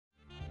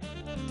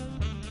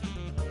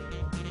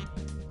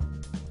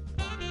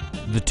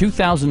The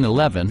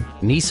 2011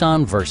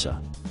 Nissan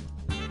Versa.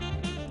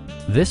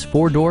 This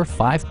four-door,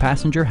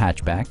 five-passenger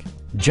hatchback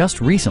just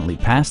recently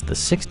passed the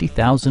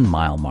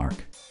 60,000-mile mark.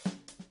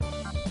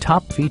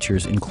 Top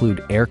features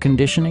include air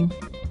conditioning,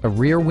 a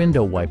rear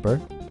window wiper,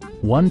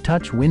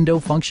 one-touch window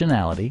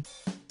functionality,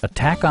 a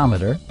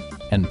tachometer,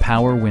 and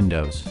power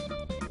windows.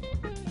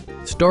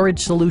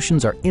 Storage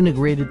solutions are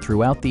integrated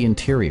throughout the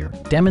interior,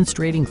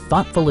 demonstrating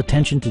thoughtful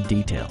attention to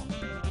detail.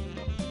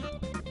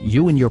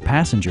 You and your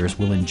passengers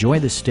will enjoy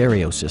the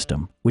stereo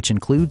system, which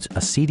includes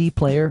a CD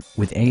player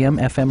with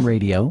AM/FM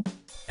radio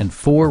and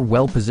 4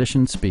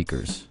 well-positioned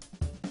speakers.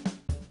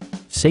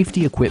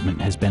 Safety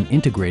equipment has been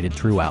integrated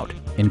throughout,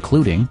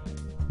 including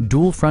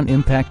dual front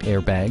impact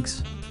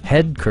airbags,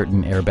 head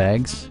curtain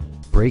airbags,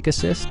 brake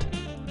assist,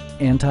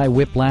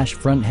 anti-whiplash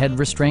front head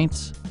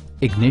restraints,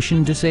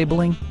 ignition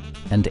disabling,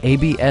 and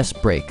ABS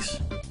brakes.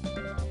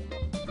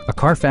 A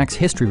Carfax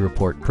history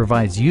report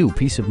provides you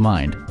peace of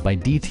mind by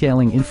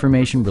detailing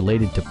information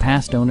related to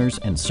past owners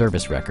and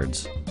service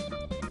records.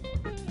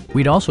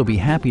 We'd also be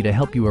happy to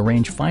help you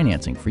arrange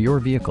financing for your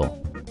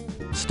vehicle.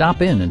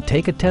 Stop in and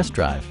take a test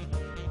drive.